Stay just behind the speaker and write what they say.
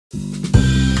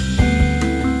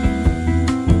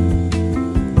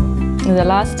In the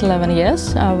last 11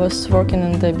 years, I was working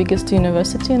in the biggest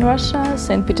university in Russia,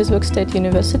 St. Petersburg State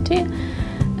University.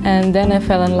 And then I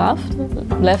fell in love,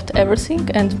 left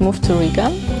everything and moved to Riga.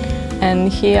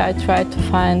 And here I tried to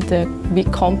find a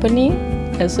big company,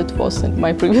 as it was in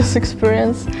my previous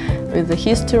experience, with the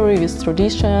history, with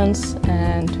traditions,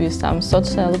 and with some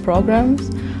social programs,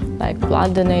 like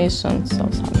blood donations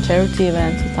or some charity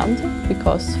events or something,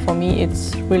 because for me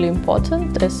it's really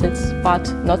important, as it's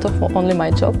part not of only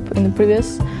my job in the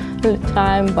previous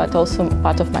time, but also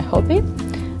part of my hobby.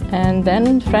 And then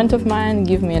a friend of mine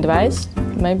gave me advice,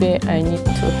 maybe I need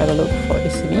to have a look for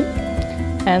SEB,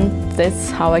 and that's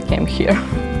how I came here.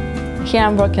 Here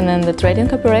I'm working in the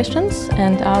trading operations,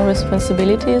 and our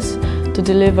responsibility is to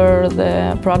deliver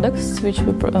the products which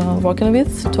we're working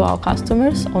with to our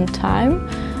customers on time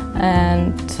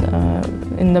and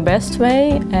in the best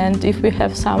way. And if we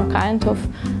have some kind of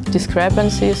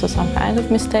discrepancies or some kind of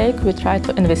mistake, we try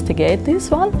to investigate this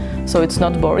one, so it's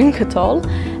not boring at all.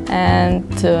 And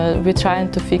we're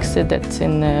trying to fix it that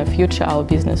in the future our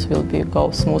business will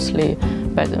go smoothly,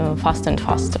 but faster and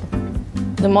faster.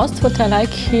 The most what I like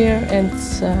here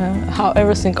is how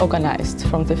everything organized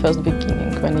from the first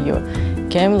beginning. When you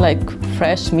came like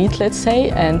fresh meat, let's say,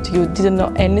 and you didn't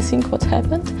know anything what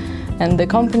happened. And the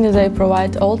company, they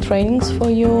provide all trainings for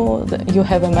you. You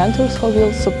have a mentor who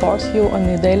will support you on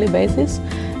a daily basis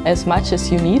as much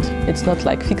as you need. It's not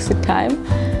like fixed time.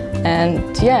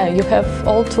 And yeah, you have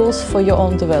all tools for your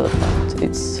own development.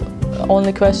 It's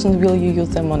only question, will you use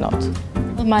them or not?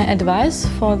 My advice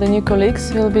for the new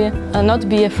colleagues will be not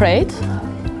be afraid.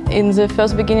 In the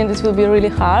first beginning it will be really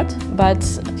hard, but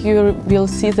you will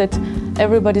see that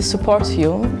everybody supports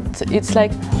you. It's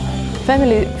like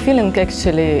family feeling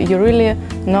actually. You really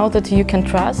know that you can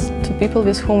trust to people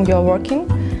with whom you are working,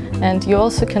 and you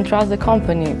also can trust the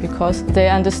company because they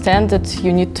understand that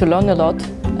you need to learn a lot,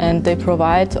 and they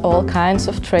provide all kinds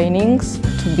of trainings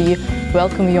to be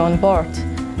welcome you on board.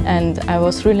 And I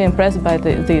was really impressed by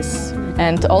this.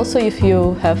 And also if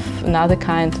you have another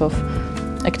kind of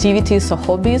activities or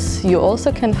hobbies, you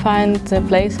also can find a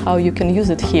place how you can use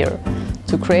it here.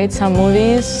 To create some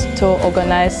movies, to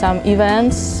organize some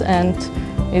events, and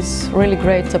it's really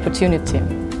great opportunity.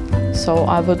 So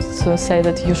I would say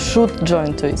that you should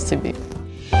join to SEB.